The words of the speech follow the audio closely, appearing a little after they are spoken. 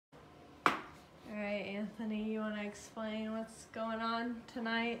Anthony, you want to explain what's going on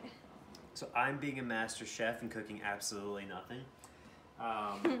tonight? So I'm being a master chef and cooking absolutely nothing.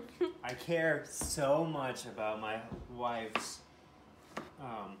 I care so much about my wife's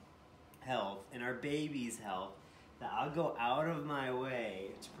health and our baby's health that I'll go out of my way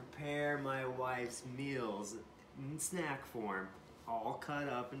to prepare my wife's meals in snack form, all cut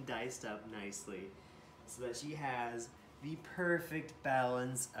up and diced up nicely, so that she has the perfect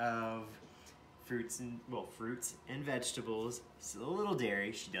balance of fruits and vegetables. Still a little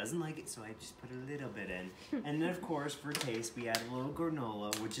dairy. She doesn't like it, so I just put a little bit in. And then, of course, for taste, we add a little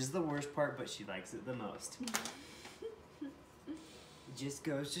granola, which is the worst part, but she likes it the most. It just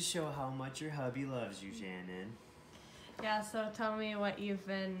goes to show how much your hubby loves you, Shannon. Yeah, so tell me what you've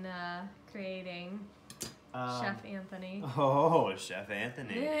been creating, Chef Anthony. Oh, Chef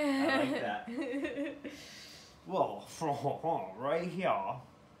Anthony. I like that. Well, right here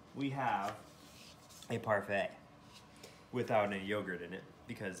we have a parfait without any yogurt in it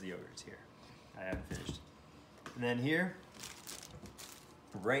because the yogurt's here. I haven't finished. And then here,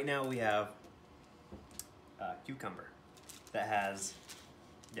 right now we have cucumber that has,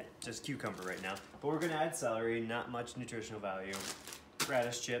 just cucumber right now. But we're gonna add celery, not much nutritional value.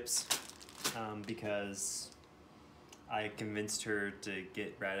 Radish chips, because I convinced her to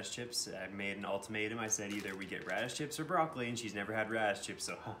get radish chips. I made an ultimatum. I said either we get radish chips or broccoli, and she's never had radish chips,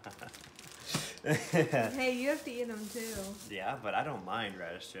 so Hey, you have to eat them too. Yeah, but I don't mind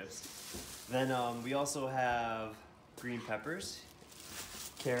radish chips. Then we also have green peppers,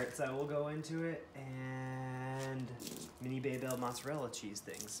 carrots that will go into it, and mini Babel mozzarella cheese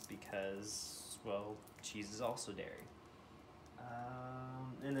things because, well, cheese is also dairy.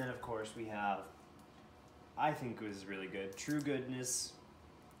 And then, of course, we have, I think it was really good, True Goodness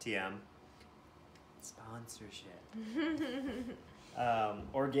TM sponsorship.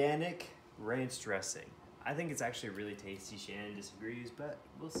 Organic ranch dressing. I think it's actually really tasty. Shannon disagrees, but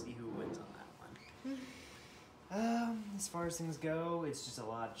we'll see who wins on that one. As far as things go, it's just a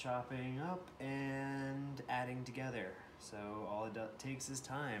lot of chopping up and adding together. So all it takes is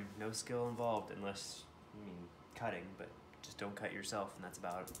time. No skill involved unless, cutting, but just don't cut yourself, and that's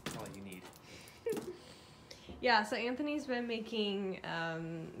about all you need. Yeah, so Anthony's been making,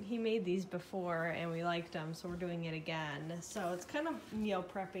 he made these before and we liked them, so we're doing it again. So it's kind of meal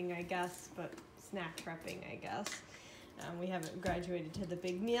prepping, I guess, but snack prepping, I guess. We haven't graduated to the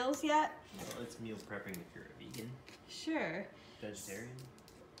big meals yet. Well, it's meal prepping if you're a vegan. Sure. Vegetarian?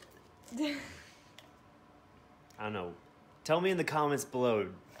 I don't know. Tell me in the comments below,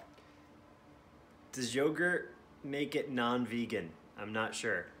 does yogurt make it non-vegan? I'm not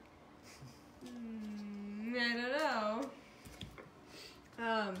sure. I don't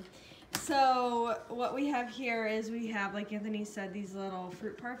know. So what we have here is we have, like Anthony said, these little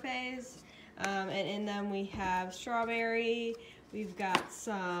fruit parfaits, and in them we have strawberry. We've got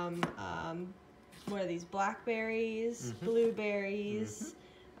some, what are these? Blackberries, blueberries,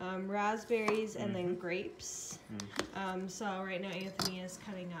 raspberries, and then grapes. So right now Anthony is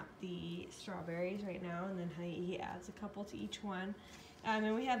cutting up the strawberries right now, and then he adds a couple to each one.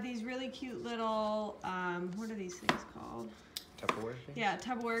 And we have these really cute little, what are these things called? Tupperware things? Yeah,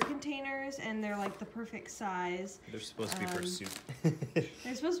 Tupperware containers, and they're like the perfect size. They're supposed to be for soup.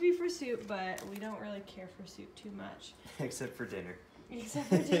 They're supposed to be for soup, but we don't really care for soup too much. Except for dinner. Except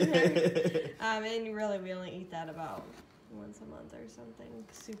for dinner. And really, we only eat that about once a month or something,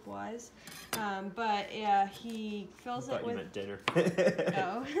 soup-wise. But yeah, he fills it with... you meant dinner.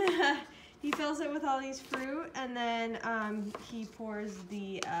 Oh. He fills it with all these fruit, and then he pours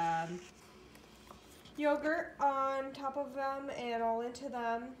the yogurt on top of them and all into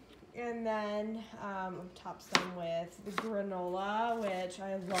them, and then tops them with the granola, which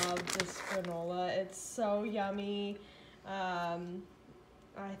I love this granola. It's so yummy.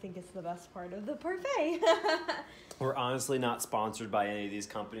 I think it's the best part of the parfait. We're honestly not sponsored by any of these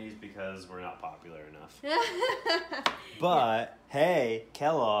companies because we're not popular enough. But, hey,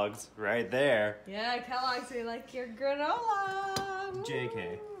 Kellogg's right there. Yeah, Kellogg's, we like your granola.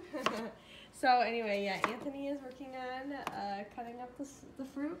 JK. So anyway, yeah, Anthony is working on cutting up the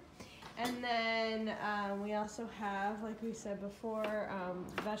fruit. And then we also have, like we said before,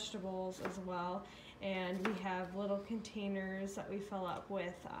 vegetables as well. And we have little containers that we fill up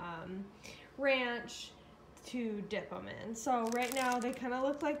with ranch to dip them in. So right now they kind of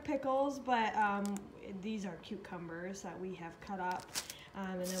look like pickles, but these are cucumbers that we have cut up.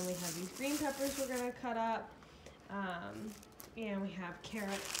 And then we have these green peppers we're going to cut up. And we have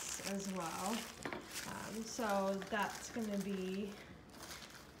carrots as well. So that's going to be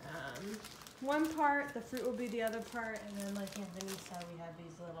one part, the fruit will be the other part, and then like Anthony said, we have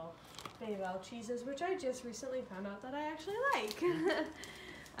these little Babel cheeses, which I just recently found out that I actually like.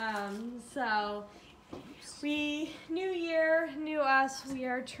 So new year, new us, we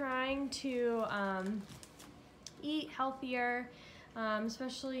are trying to eat healthier,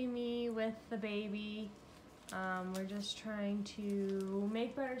 especially me with the baby. We're just trying to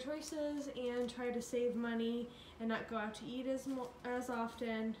make better choices and try to save money and not go out to eat as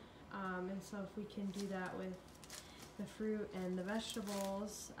often. And so if we can do that with the fruit and the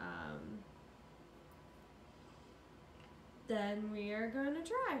vegetables, then we are going to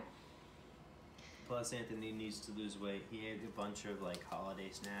try. Plus, Anthony needs to lose weight. He ate a bunch of like holiday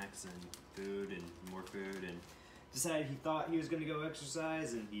snacks and food and more food, and decided he thought he was going to go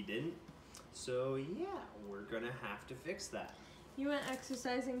exercise, and he didn't. So yeah, we're going to have to fix that. You went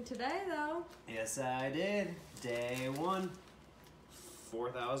exercising today, though. Yes, I did. Day 1.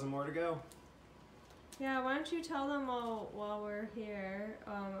 4,000 more to go. Yeah, why don't you tell them while we're here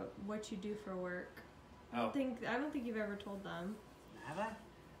what you do for work? I don't think you've ever told them. Have I?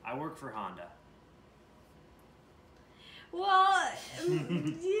 I work for Honda. Well, you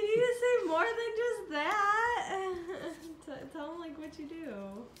need to say more than just that. Tell them like what you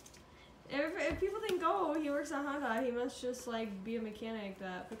do. If people think, oh, he works at Honda, he must just like be a mechanic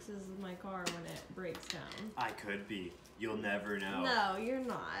that fixes my car when it breaks down. I could be. You'll never know. No, you're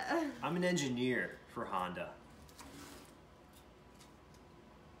not. I'm an engineer for Honda.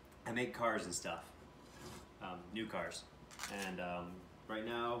 I make cars and stuff. New cars. And right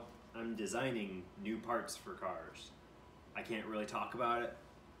now, I'm designing new parts for cars. I can't really talk about it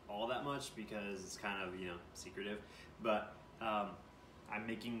all that much because it's kind of, secretive. But I'm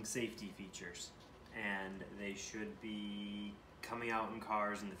making safety features, and they should be coming out in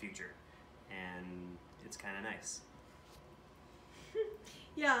cars in the future. And it's kind of nice.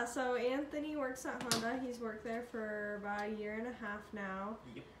 Yeah, so Anthony works at Honda. He's worked there for about a year and a half now.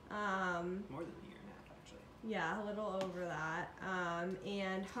 Yep. More than a year and a half, actually. Yeah, a little over that.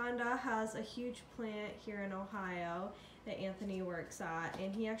 And Honda has a huge plant here in Ohio that Anthony works at,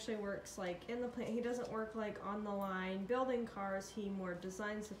 and he actually works like in the plant. He doesn't work like on the line building cars. He more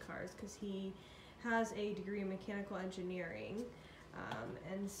designs the cars because he has a degree in mechanical engineering.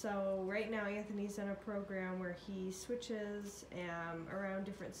 And so right now Anthony's in a program where he switches around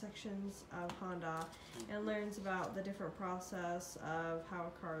different sections of Honda and learns about the different process of how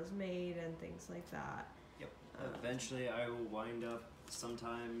a car is made and things like that. Yep. Eventually I will wind up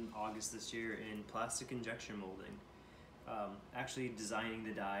sometime August this year in plastic injection molding. Actually designing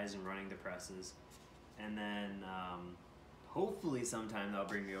the dies and running the presses. And then hopefully sometime they'll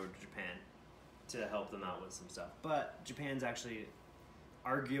bring me over to Japan to help them out with some stuff. But Japan's actually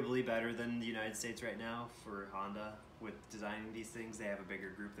arguably better than the United States right now for Honda with designing these things. They have a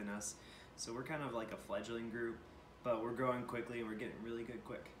bigger group than us. So we're kind of like a fledgling group, but we're growing quickly and we're getting really good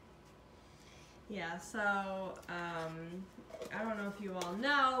quick. Yeah, so I don't know if you all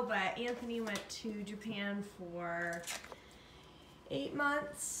know, but Anthony went to Japan for 8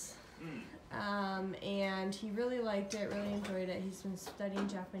 months. And he really liked it, really enjoyed it. He's been studying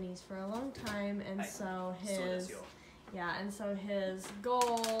Japanese for a long time, and so his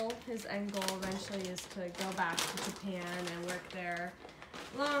goal, his end goal eventually is to go back to Japan and work there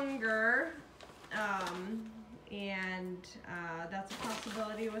longer. And that's a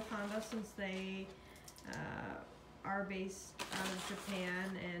possibility with Honda since they are based out of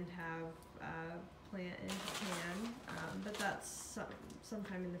Japan and have a plant in Japan. But that's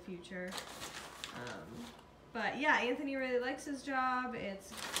sometime in the future. But yeah, Anthony really likes his job.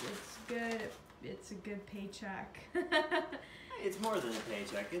 It's good. It's a good paycheck. It's more than a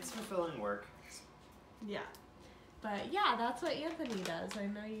paycheck. It's fulfilling work. Yeah. But yeah, that's what Anthony does. I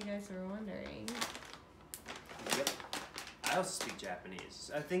know you guys were wondering. Yep. I also speak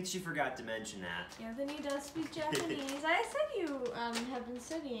Japanese. I think she forgot to mention that. Anthony does speak Japanese. I said you have been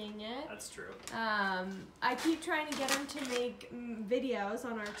studying it. That's true. I keep trying to get him to make videos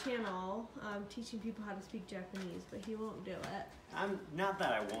on our channel teaching people how to speak Japanese, but he won't do it. Not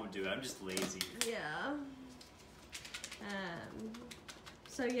that I won't do it. I'm just lazy. Yeah.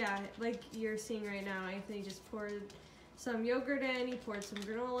 So yeah, like you're seeing right now, Anthony just poured some yogurt in, he poured some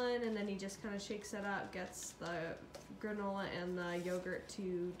granola in, and then he just kind of shakes it up, gets the granola and the yogurt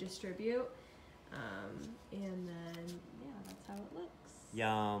to distribute. And then, yeah, that's how it looks.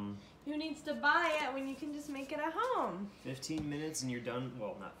 Yum. Who needs to buy it when you can just make it at home? 15 minutes and you're done.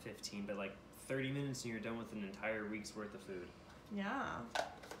 Well, not 15, but like 30 minutes and you're done with an entire week's worth of food. Yeah.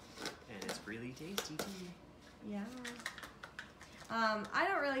 And it's really tasty too. Yeah. I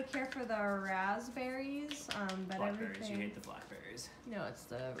don't really care for the raspberries, but Blackberries. everything. You hate the blackberries. No, it's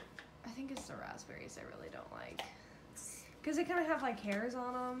the I think it's the raspberries I really don't like. Because they kind of have like hairs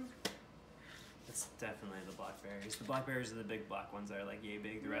on them. It's definitely the blackberries. The blackberries are the big black ones that are like yay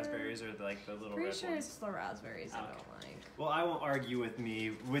big. The raspberries are like the little red Pretty sure ones. it's the raspberries I don't like. Well, I won't argue with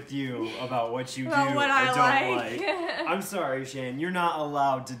you about what you do Well, what or I don't like. I'm sorry, Shannon. You're not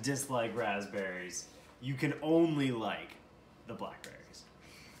allowed to dislike raspberries. You can only like the blackberries.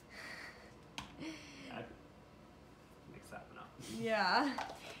 I mix that one up. Yeah.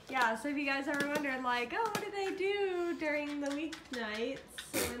 Yeah, so if you guys ever wondered, like, oh, what do they do during the weeknights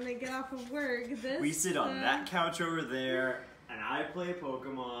when they get off of work? We sit on that couch over there, and I play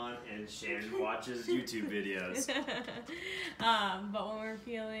Pokemon, and Shannon watches YouTube videos. But when we're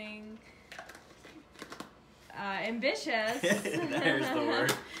feeling ambitious, there's the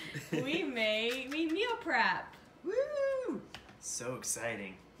word. we meal prep. Woo! So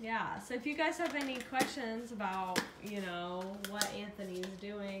exciting. Yeah, so if you guys have any questions about, you know, what Anthony's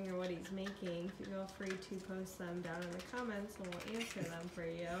doing or what he's making, feel free to post them down in the comments and we'll answer them for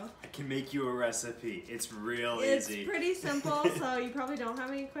you. I can make you a recipe. It's real It's easy. pretty simple, so you probably don't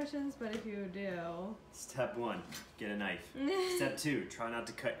have any questions, but if you do... Step 1, get a knife. Step 2, try not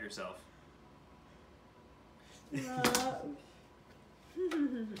to cut yourself. I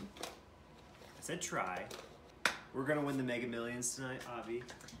said try. We're gonna win the Mega Millions tonight, Avi.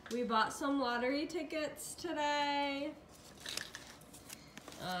 We bought some lottery tickets today.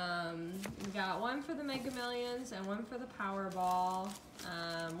 We got one for the Mega Millions and one for the Powerball.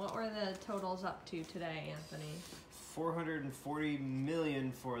 What were the totals up to today, Anthony? 440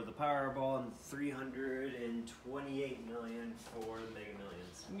 million for the Powerball and 328 million for the Mega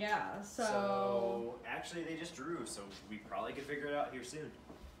Millions. Yeah, So actually they just drew, so we probably could figure it out here soon.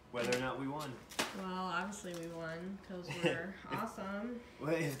 Whether or not we won. Well, obviously we won because we're awesome.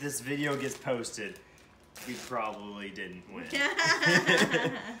 Well, if this video gets posted, we probably didn't win.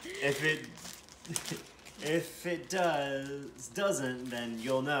 If it doesn't, then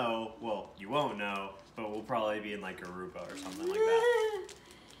you'll know. Well, you won't know, but we'll probably be in like Aruba or something like that.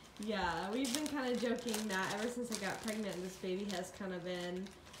 Yeah, we've been kind of joking that ever since I got pregnant, this baby has kind of been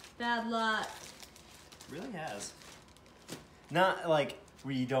bad luck. It really has. Not like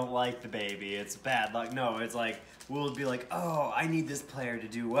we don't like the baby, it's bad luck. No, it's like, we'll be like, oh, I need this player to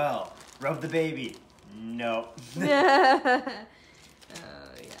do well. Rub the baby. Nope. Oh, yeah.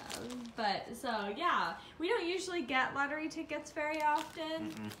 But, so, yeah. We don't usually get lottery tickets very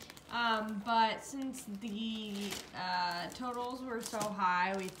often. But since the totals were so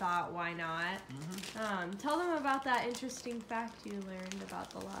high, we thought, why not? Tell them about that interesting fact you learned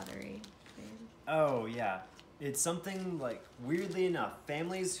about the lottery. Oh, yeah. It's something like, weirdly enough,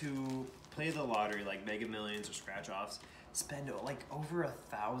 families who play the lottery, like Mega Millions or scratch-offs, spend like over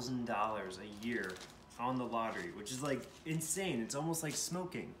 $1,000 a year on the lottery, which is like insane. It's almost like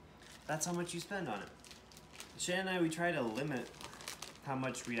smoking. That's how much you spend on it. Shannon and I, we try to limit how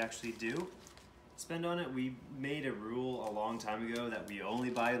much we actually do spend on it. We made a rule a long time ago that we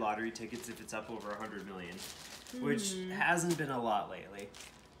only buy lottery tickets if it's up over 100 million, which hasn't been a lot lately.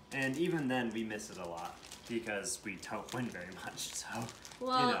 And even then, we miss it a lot because we don't win very much. So,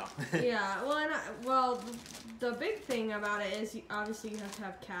 well, you know. Yeah. The big thing about it is obviously you have to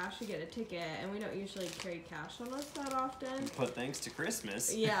have cash to get a ticket, and we don't usually carry cash on us that often. But thanks to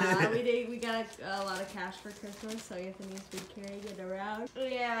Christmas. Yeah, we got a lot of cash for Christmas, so Anthony's been carrying it around.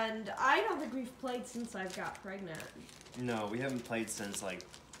 And I don't think we've played since I've got pregnant. No, we haven't played since like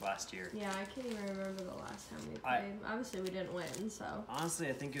last year. Yeah, I can't even remember the last time we played. Obviously, we didn't win, so. Honestly,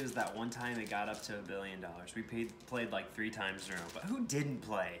 I think it was that one time it got up to $1 billion. We played like 3 times in a row. But who didn't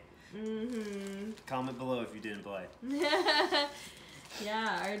play? Comment below if you didn't play.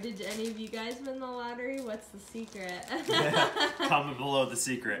 Yeah, or did any of you guys win the lottery? What's the secret? Comment below the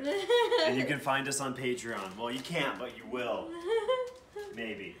secret. And you can find us on Patreon. Well, you can't, but you will.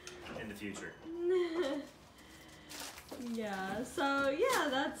 Maybe. In the future. Yeah, so yeah,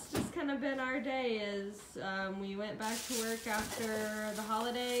 that's just kind of been our day is we went back to work after the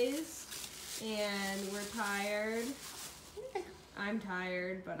holidays and we're tired. I'm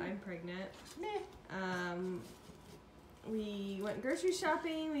tired, but I'm pregnant. We went grocery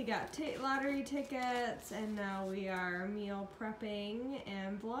shopping, we got lottery tickets, and now we are meal prepping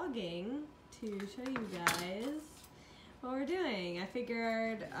and vlogging to show you guys what we're doing. I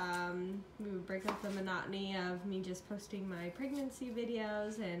figured we would break up the monotony of me just posting my pregnancy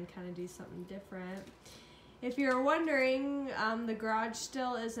videos and kind of do something different. If you're wondering, the garage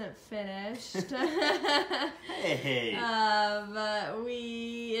still isn't finished. Hey. But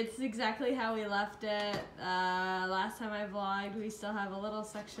it's exactly how we left it. Last time I vlogged, we still have a little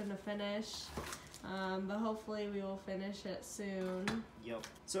section to finish. But hopefully we will finish it soon. Yep.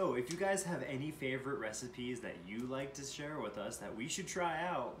 So if you guys have any favorite recipes that you like to share with us that we should try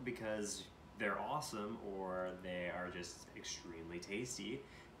out because they're awesome or they are just extremely tasty,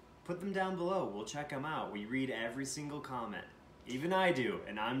 put them down below. We'll check them out. We read every single comment. Even I do,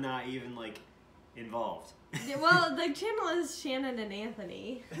 and I'm not even like involved. Yeah, well, the channel is Shannon and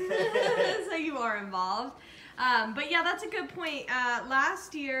Anthony, so you are involved. But yeah, that's a good point.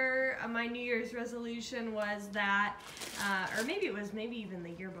 Last year, my New Year's resolution was that, or maybe it was even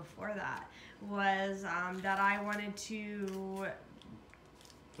the year before that, was that I wanted to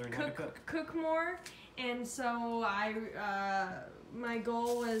Learn how to cook more. And so my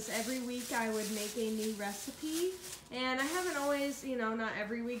goal was every week I would make a new recipe. And I haven't always, not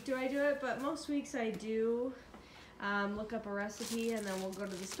every week do I do it, but most weeks I do. Look up a recipe and then we'll go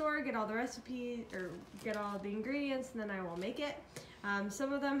to the store, get all the recipes or get all the ingredients, and then I will make it.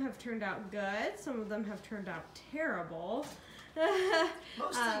 Some of them have turned out good, some of them have turned out terrible.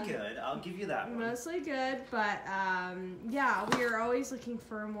 Mostly good, I'll give you that one. Mostly good, but yeah, we are always looking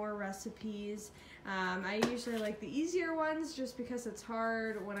for more recipes. I usually like the easier ones just because it's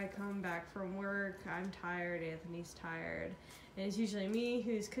hard when I come back from work. I'm tired, Anthony's tired, and it's usually me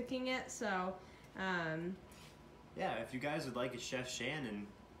who's cooking it, so yeah, if you guys would like a Chef Shannon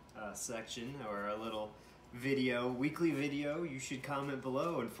section or a little weekly video, you should comment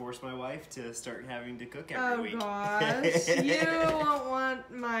below and force my wife to start having to cook every week. Oh gosh, you won't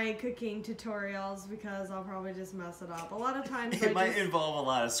want my cooking tutorials because I'll probably just mess it up. A lot of times it might involve a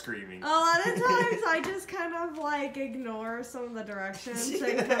lot of screaming. A lot of times I just kind of like ignore some of the directions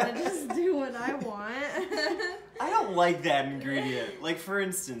and kind of just do what I want. I don't like that ingredient. Like for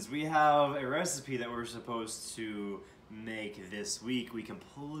instance, we have a recipe that we're supposed to make this week. We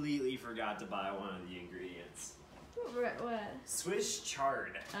completely forgot to buy one of the ingredients. What? Swiss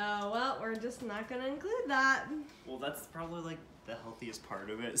chard. Oh, well, we're just not going to include that. Well, that's probably like the healthiest part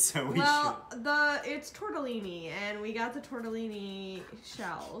of it, so we should. It's tortellini, and we got the tortellini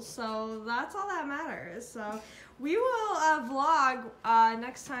shells, so that's all that matters. So we will vlog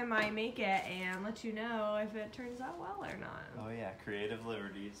next time I make it and let you know if it turns out well or not. Oh yeah, creative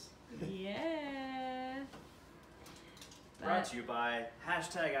liberties. Yeah. Brought to you by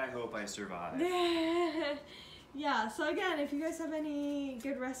 #IHopeISurvive. Yeah, so again, if you guys have any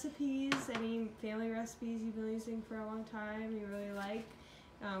good recipes, any family recipes you've been using for a long time you really like,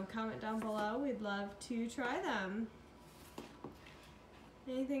 comment down below. We'd love to try them.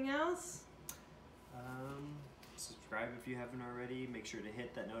 Anything else? Subscribe if you haven't already. Make sure to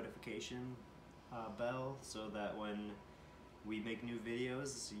hit that notification bell so that when we make new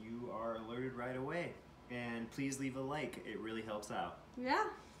videos, you are alerted right away. And please leave a like. It really helps out. Yeah.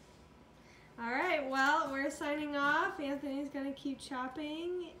 All right, well, we're signing off. Anthony's going to keep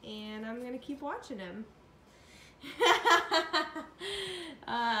chopping, and I'm going to keep watching him.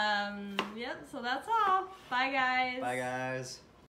 Yep, so that's all. Bye, guys. Bye, guys.